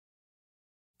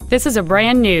This is a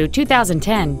brand new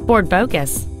 2010 Ford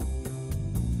Focus.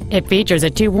 It features a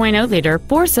 2.0-liter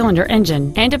four-cylinder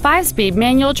engine and a 5-speed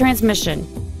manual transmission.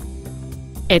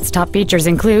 Its top features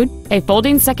include a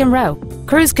folding second row,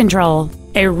 cruise control,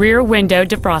 a rear window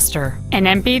defroster, an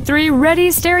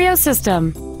MP3-ready stereo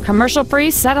system, commercial-free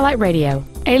satellite radio,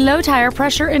 a low-tire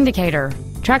pressure indicator,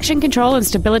 traction control and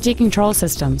stability control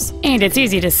systems, and it's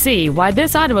easy to see why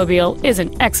this automobile is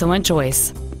an excellent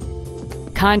choice.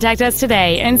 Contact us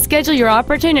today and schedule your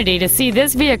opportunity to see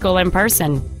this vehicle in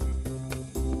person.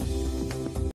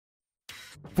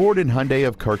 Ford and Hyundai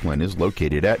of Kirkland is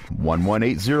located at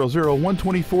 11800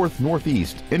 124th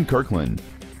Northeast in Kirkland.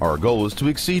 Our goal is to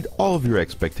exceed all of your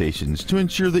expectations to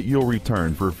ensure that you'll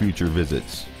return for future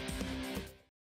visits.